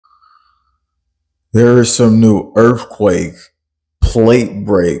There is some new earthquake, plate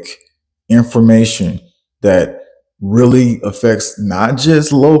break information that really affects not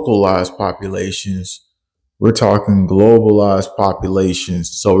just localized populations, we're talking globalized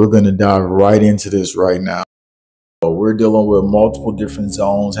populations. So we're going to dive right into this right now. We're dealing with multiple different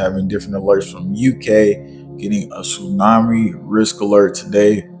zones, having different alerts from UK, getting a tsunami risk alert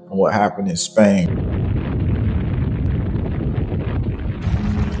today on what happened in Spain.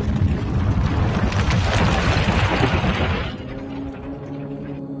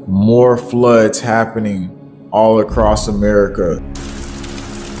 More floods happening all across America.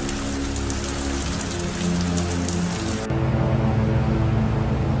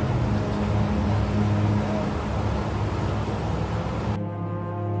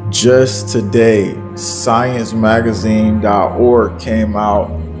 Just today, sciencemagazine.org came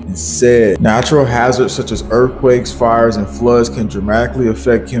out and said natural hazards such as earthquakes, fires, and floods can dramatically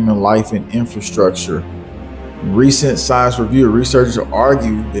affect human life and infrastructure. In recent science review, researchers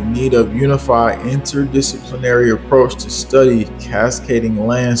argue the need of unified interdisciplinary approach to study cascading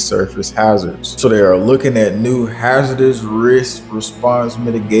land surface hazards. So they are looking at new hazardous risk response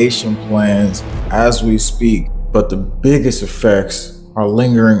mitigation plans as we speak. But the biggest effects are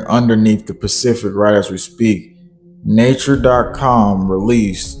lingering underneath the Pacific right as we speak. Nature.com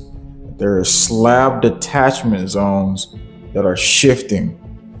released that there are slab detachment zones that are shifting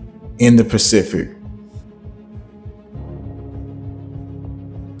in the Pacific.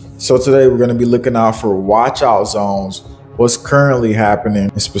 So today we're going to be looking out for watch out zones, what's currently happening,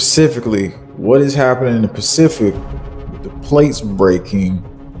 and specifically what is happening in the Pacific with the plates breaking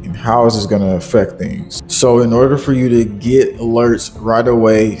and how is this going to affect things. So in order for you to get alerts right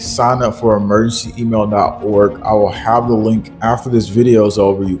away, sign up for emergencyemail.org. I will have the link after this video is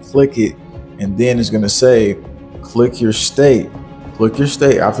over. You click it and then it's going to say click your state. Click your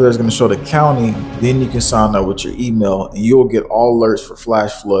state. After that's going to show the county, then you can sign up with your email and you'll get all alerts for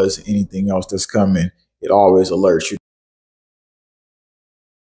flash floods, anything else that's coming. It always alerts you.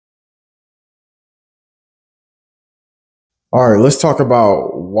 All right, let's talk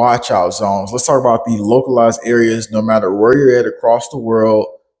about watch out zones. Let's talk about the localized areas no matter where you're at across the world.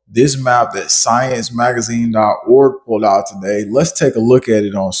 This map that sciencemagazine.org pulled out today, let's take a look at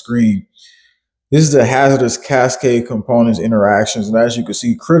it on screen. This is the hazardous cascade components interactions, and as you can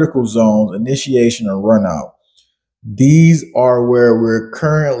see, critical zones, initiation, and runout. These are where we're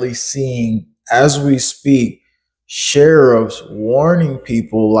currently seeing, as we speak, sheriffs warning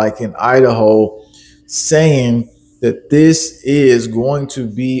people like in Idaho, saying that this is going to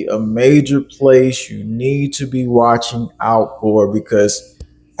be a major place you need to be watching out for, because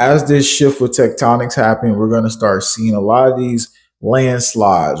as this shift with tectonics happen, we're going to start seeing a lot of these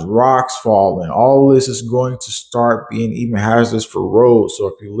landslides, rocks falling. All this is going to start being even hazardous for roads. So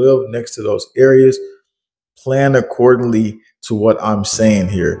if you live next to those areas, plan accordingly to what I'm saying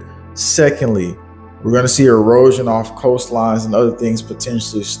here. Secondly, we're going to see erosion off coastlines and other things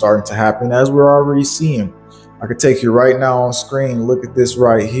potentially starting to happen, as we're already seeing. I could take you right now on screen. Look at this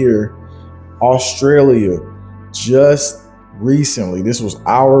right here. Australia just recently, this was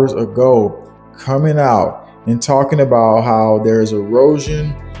hours ago, coming out and talking about how there's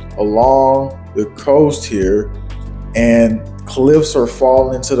erosion along the coast here and cliffs are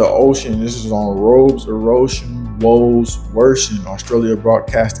falling into the ocean. This is on Robes Erosion Woes Worsen. Australia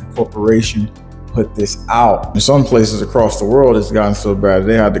Broadcasting Corporation put this out. In some places across the world, it's gotten so bad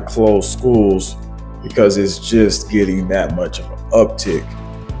they had to close schools because it's just getting that much of an uptick.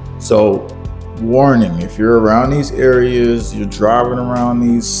 So warning, if you're around these areas, you're driving around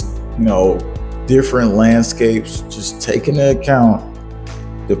these, different landscapes, just take into account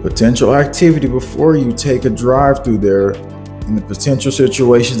the potential activity before you take a drive through there and the potential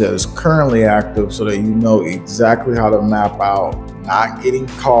situations that is currently active, so that you know exactly how to map out not getting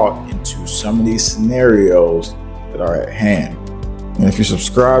caught into some of these scenarios that are at hand. And if you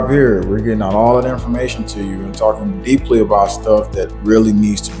subscribe here, we're getting out all that information to you and talking deeply about stuff that really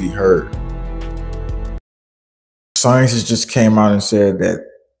needs to be heard. Scientists just came out and said that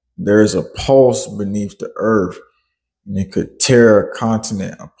there is a pulse beneath the earth and it could tear a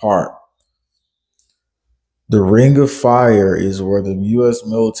continent apart. The Ring of Fire is where the US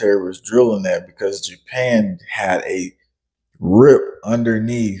military was drilling at because Japan had a rip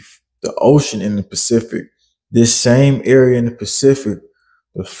underneath the ocean in the Pacific. This same area in the Pacific,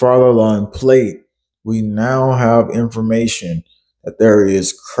 the Fatherland Plate, we now have information that there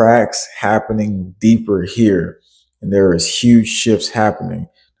is cracks happening deeper here and there is huge shifts happening.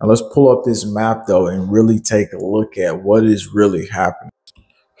 Now let's pull up this map though and really take a look at what is really happening.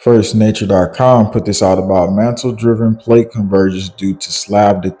 First, Nature.com put this out about mantle-driven plate convergence due to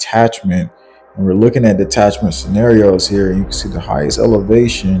slab detachment And we're looking at detachment scenarios here. You can see the highest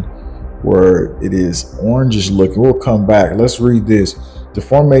elevation where it is orangish looking. We'll come back. Let's read this. The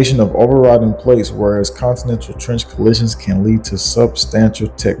formation of overriding plates, whereas continental trench collisions can lead to substantial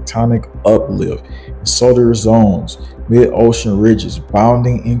tectonic uplift in solar zones, mid-ocean ridges,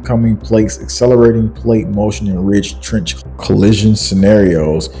 bounding incoming plates, accelerating plate motion in ridge trench collision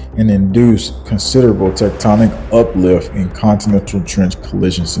scenarios, and induce considerable tectonic uplift in continental trench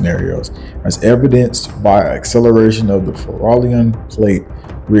collision scenarios, as evidenced by acceleration of the Farallian plate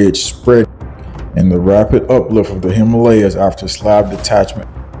ridge spread and the rapid uplift of the Himalayas after slab detachment.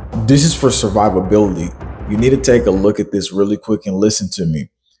 This is for survivability. You need to take a look at this really quick and listen to me.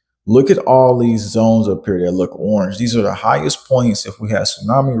 Look at all these zones up here that look orange. These are the highest points if we had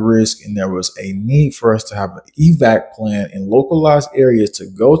tsunami risk and there was a need for us to have an evac plan in localized areas to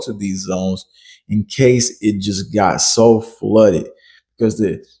go to these zones in case it just got so flooded. Because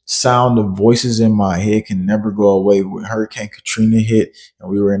the sound of voices in my head can never go away. When Hurricane Katrina hit and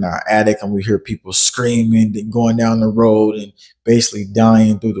we were in our attic and we hear people screaming and going down the road and basically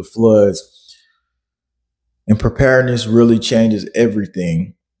dying through the floods. And preparedness really changes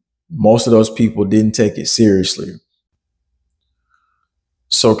everything. Most of those people didn't take it seriously.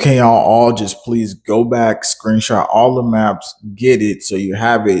 So can y'all all just please go back, screenshot all the maps, get it so you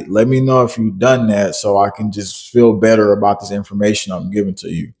have it. Let me know if you've done that so I can just feel better about this information I'm giving to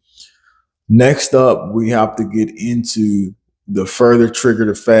you. Next up, we have to get into the further triggered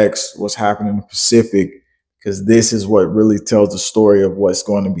effects, what's happening in the Pacific, because this is what really tells the story of what's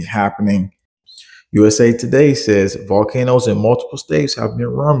going to be happening. USA Today says volcanoes in multiple states have been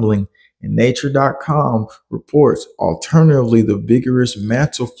rumbling, and Nature.com reports alternatively the vigorous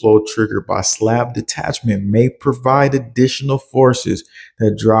mantle flow triggered by slab detachment may provide additional forces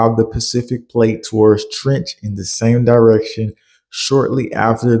that drive the Pacific plate towards trench in the same direction shortly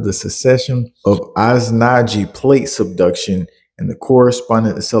after the cessation of Aznaji plate subduction and the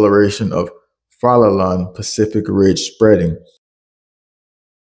corresponding acceleration of Farallon Pacific Ridge spreading.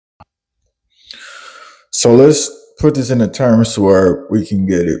 So let's put this into terms to where we can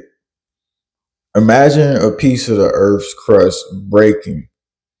get it. Imagine a piece of the Earth's crust breaking.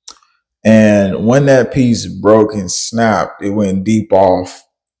 And when that piece broke and snapped, it went deep off.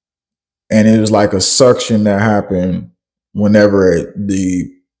 And it was like a suction that happened whenever the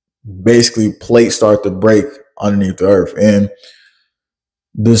basically plate started to break underneath the Earth. And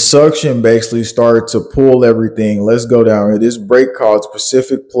the suction basically started to pull everything. Let's go down here. This break caused the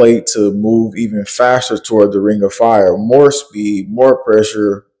Pacific plate to move even faster toward the ring of fire. More speed, more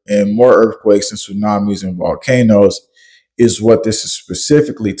pressure, and more earthquakes and tsunamis and volcanoes is what this is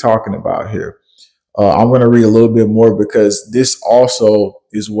specifically talking about here. I'm going to read a little bit more because this also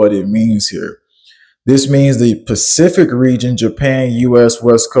is what it means here. This means the Pacific region, Japan, US,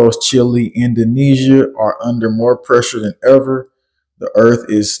 West Coast, Chile, Indonesia are under more pressure than ever. The Earth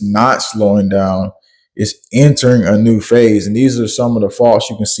is not slowing down. It's entering a new phase. And these are some of the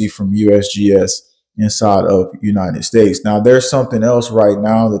faults you can see from USGS inside of the United States. Now, there's something else right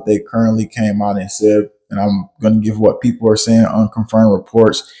now that they currently came out and said, and I'm going to give what people are saying, unconfirmed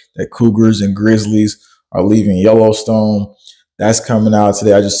reports that cougars and grizzlies are leaving Yellowstone. That's coming out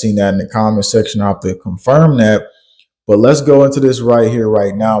today. I just seen that in the comment section. I have to confirm that. But let's go into this right here,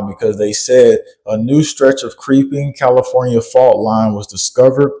 right now, because they said a new stretch of creeping California fault line was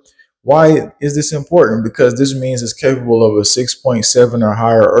discovered. Why is this important? Because this means it's capable of a 6.7 or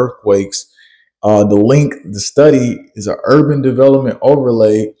higher earthquakes. The study is an urban development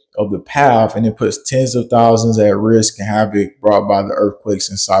overlay of the path, and it puts tens of thousands at risk and havoc brought by the earthquakes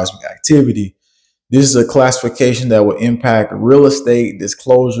and seismic activity. This is a classification that will impact real estate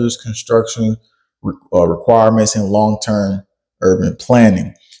disclosures, construction requirements, and long-term urban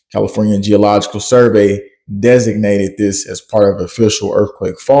planning. California Geological Survey designated this as part of official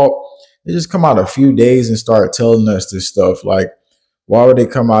earthquake fault. They just come out a few days and start telling us this stuff. Like, why would they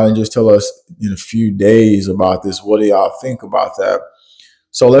come out and just tell us in a few days about this? What do y'all think about that?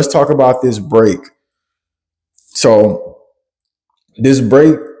 So let's talk about this break. So this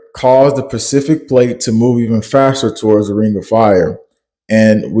break caused the Pacific plate to move even faster towards the ring of fire.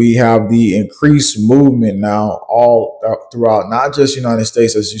 And we have the increased movement now all throughout, not just the United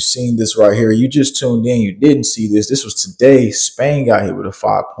States, as you've seen this right here. You just tuned in, you didn't see this. This was today. Spain got hit with a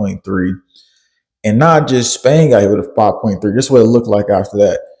 5.3. And not just Spain got hit with a 5.3. This is what it looked like after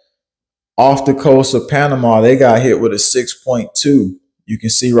that. Off the coast of Panama, they got hit with a 6.2. You can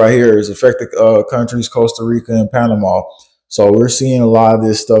see right here is affected countries, Costa Rica and Panama. So we're seeing a lot of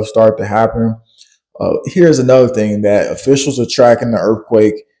this stuff start to happen. Here's another thing that officials are tracking the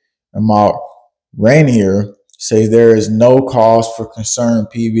earthquake amount rainier Says there is no cause for concern.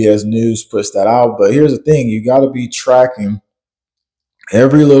 PBS News puts that out. But here's the thing, you got to be tracking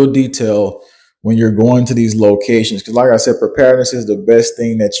every little detail when you're going to these locations. Because like I said, preparedness is the best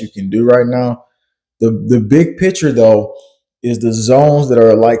thing that you can do right now. The big picture, though, is the zones that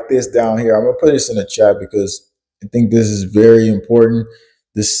are like this down here. I'm going to put this in the chat because I think this is very important.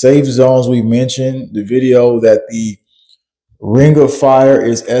 The safe zones we mentioned, the video that the Ring of Fire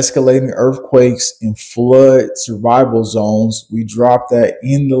is escalating earthquakes and flood survival zones. We dropped that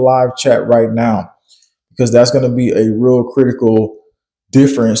in the live chat right now because that's going to be a real critical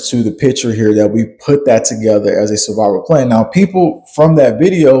difference to the picture here, that we put that together as a survival plan. Now, people from that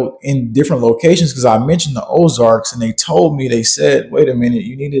video in different locations, because I mentioned the Ozarks, and they told me, they said, wait a minute,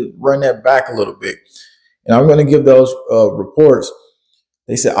 you need to run that back a little bit. And I'm going to give those reports.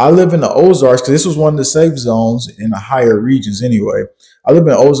 They said, I live in the Ozarks, because this was one of the safe zones in the higher regions anyway. I live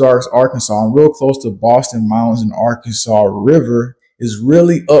in Ozarks, Arkansas. I'm real close to Boston Mountains, and Arkansas River is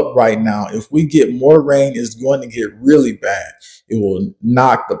really up right now. If we get more rain, it's going to get really bad. It will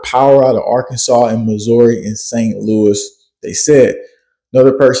knock the power out of Arkansas and Missouri and St. Louis, they said.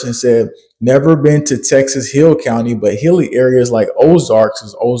 Another person said, never been to Texas Hill County, but hilly areas like Ozarks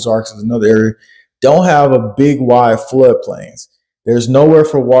is another area, don't have a big wide floodplains. There's nowhere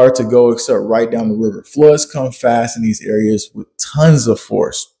for water to go except right down the river. Floods come fast in these areas with tons of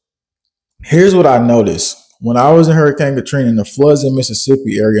force. Here's what I noticed. When I was in Hurricane Katrina, and the floods in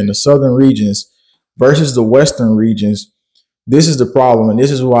Mississippi area in the southern regions versus the western regions, this is the problem, and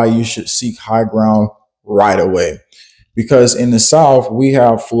this is why you should seek high ground right away. Because in the south, we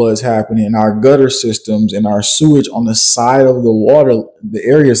have floods happening in our gutter systems and our sewage on the side of the water. The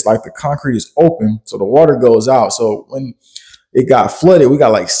areas like the concrete is open, so the water goes out. So when it got flooded, we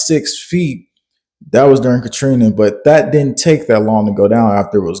got like 6 feet. That was during Katrina, but that didn't take that long to go down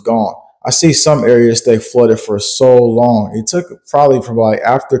after it was gone. I see some areas stay flooded for so long. It took probably from like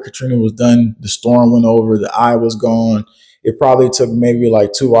after Katrina was done, the storm went over, the eye was gone. It probably took maybe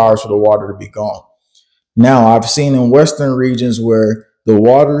like 2 hours for the water to be gone. Now, I've seen in western regions where the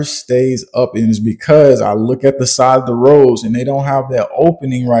water stays up, and it's because I look at the side of the roads and they don't have that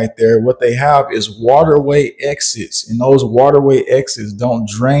opening right there. What they have is waterway exits, and those waterway exits don't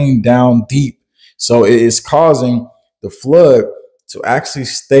drain down deep. So it is causing the flood to actually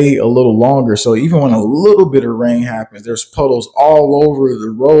stay a little longer. So even when a little bit of rain happens, there's puddles all over the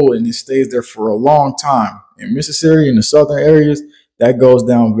road and it stays there for a long time. In Mississippi, in the southern areas, that goes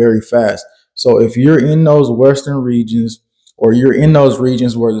down very fast. So if you're in those western regions, or you're in those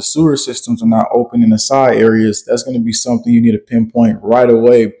regions where the sewer systems are not open in the side areas, that's going to be something you need to pinpoint right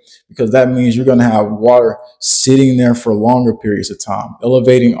away, because that means you're going to have water sitting there for longer periods of time.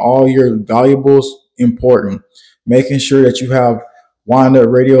 Elevating all your valuables, important. Making sure that you have wind-up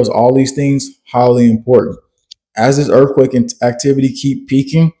radios, all these things, highly important. As this earthquake activity keep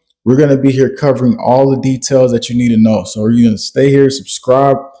peaking, we're going to be here covering all the details that you need to know. So you're going to stay here,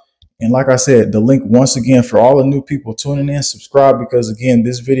 subscribe. And like I said, the link once again for all the new people tuning in, subscribe, because again,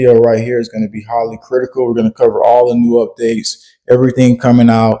 this video right here is going to be highly critical. We're going to cover all the new updates, everything coming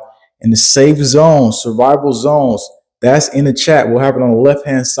out, and the safe zones, survival zones. That's in the chat. We'll have it on the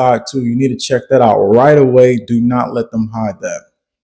left-hand side too. You need to check that out right away. Do not let them hide that.